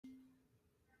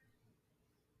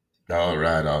All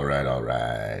right, all right, all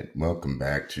right. Welcome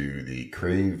back to the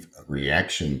Crave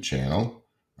Reaction channel,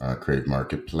 Crave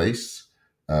Marketplace.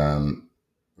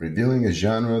 Revealing a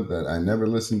genre that I never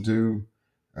listened to,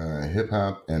 hip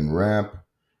hop and rap.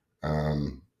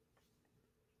 Um,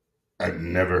 I've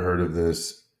never heard of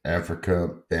this.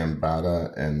 Afrika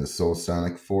Bambaataa and the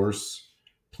Soulsonic Force,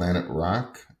 Planet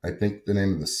Rock, I think the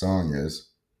name of the song is.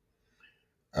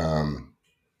 In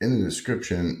the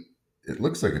description, it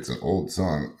looks like it's an old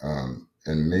song,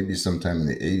 and maybe sometime in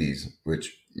the 80s,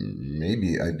 which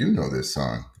maybe I do know this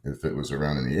song if it was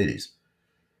around in the 80s.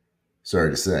 Sorry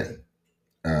to say.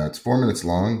 It's 4 minutes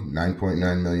long,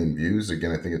 9.9 million views.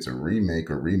 Again, I think it's a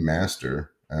remake or remaster.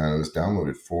 It was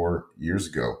downloaded 4 years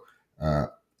ago.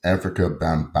 Afrika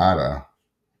Bambaataa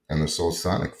and the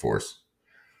Soulsonic Force.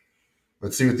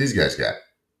 Let's see what these guys got.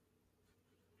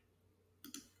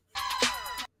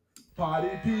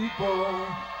 Party people,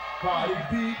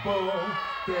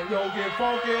 can yo get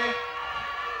funky?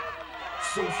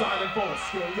 Soulsonic Force,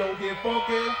 can yo get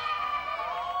funky?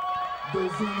 The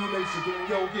Zulu Nation, can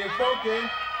yo get funky?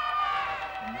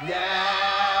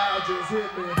 Yeah, just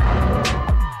hit me.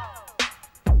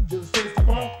 Just taste the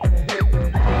funk and hit me.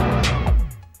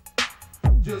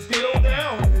 Just get on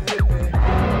down and hit me.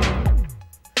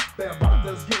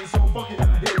 Bambaataa's getting so funky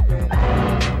now, hit me.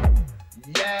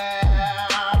 Yeah.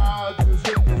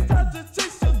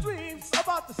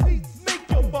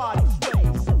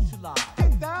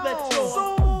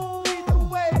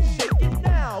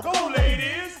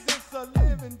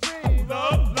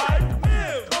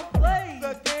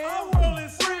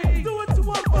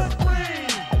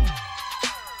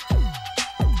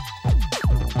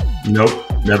 Nope,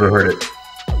 never heard it.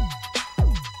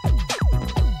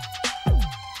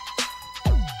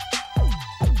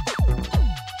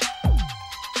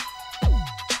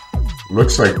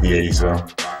 Looks like the 80s though.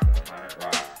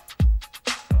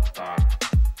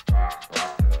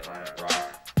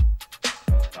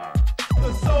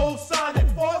 The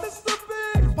Soulsonic Force is the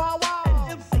big power.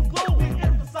 And MC Glow, we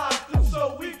emphasize this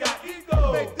show, we got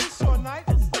ego. Make this your night,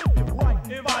 slip it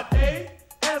right. In my day,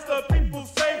 as the people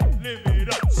say, live it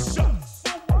up, shucks.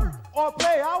 So work or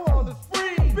play, our world is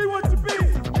free. Be what you be,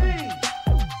 me.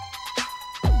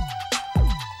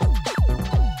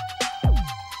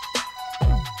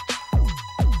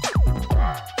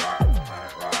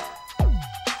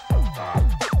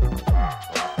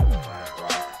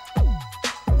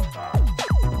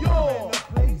 You're in a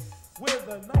place where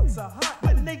the nights are hot,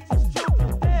 with nature's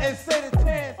children dance and set a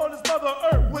chance on this mother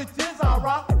earth, which is our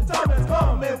rock. The time has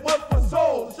come and work for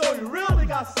soul. Show you really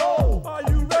got soul. Are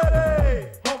you ready?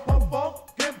 Pump, pump, pump,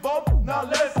 get bump. Now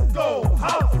let's go.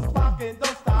 House is rocking,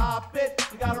 don't stop it.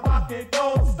 You gotta rock it,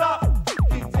 don't stop.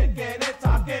 Keep ticking and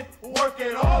talking,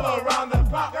 working all around the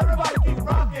clock. Everybody keep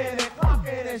rocking and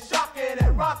clocking and shocking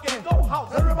and rocking. Go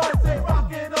house. Everybody say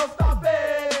rocking, don't stop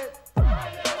it.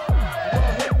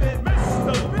 Hit me,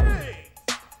 Mr. Big.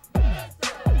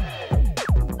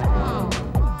 Wow,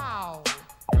 wow.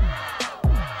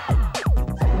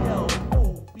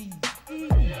 L-O-B-E.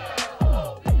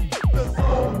 The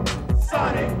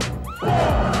Soulsonic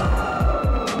Force.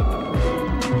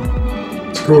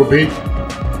 It's cool beat.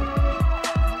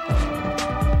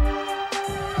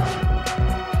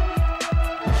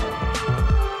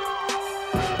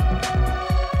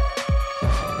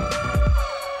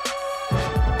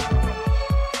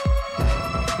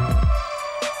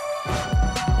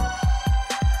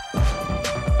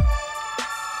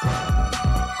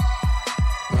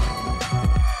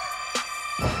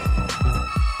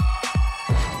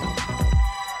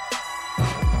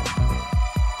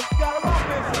 Gotta rock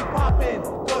and keep poppin',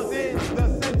 'cause in the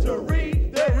century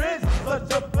there is such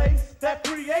a place that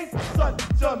creates such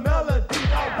a melody.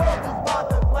 Our world is about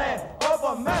the plan of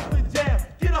a master jam.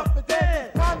 Get up and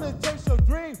dance, time to chase your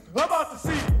dreams. About to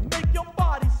see, make your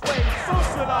body sway,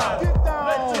 socialize, get down,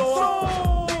 let your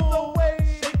soul lead the way.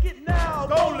 Shake it now,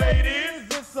 go ladies,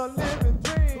 it's a living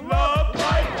dream. Love,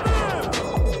 life, live.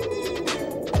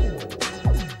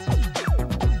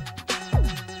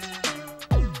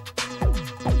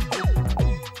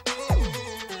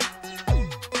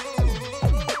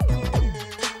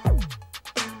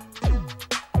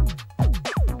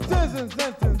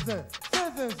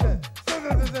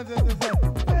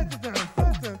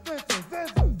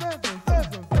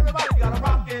 Everybody gotta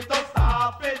rock it, don't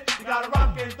stop it. You gotta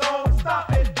rock it, don't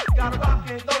stop it. You gotta rock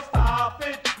it, don't stop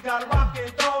it. You gotta rock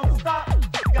it, don't stop.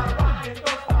 You gotta rock it,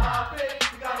 don't stop it.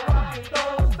 You gotta rock it,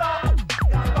 don't stop. You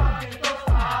gotta rock it, don't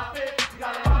stop it. You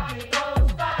gotta rock it, don't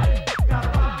stop it. You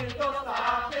gotta rock it, don't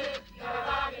stop it. You gotta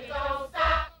rock it, don't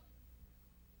stop.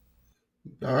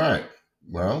 All right.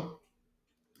 Well,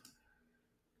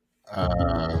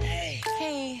 Uh,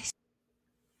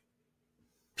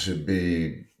 to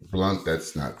be blunt,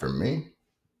 that's not for me.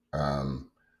 Um,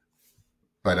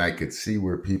 but I could see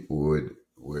where people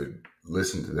would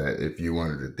listen to that if you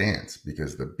wanted to dance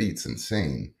because the beat's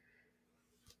insane.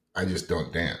 I just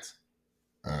don't dance.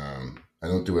 I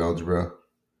don't do algebra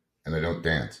and I don't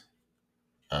dance.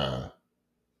 Uh,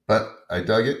 but I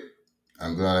dug it.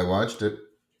 I'm glad I watched it.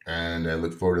 And I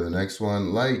look forward to the next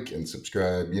one. Like and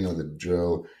subscribe. You know the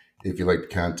drill. If you like the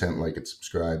content, like and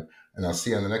subscribe. And I'll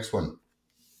see you on the next one.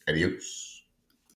 Adios.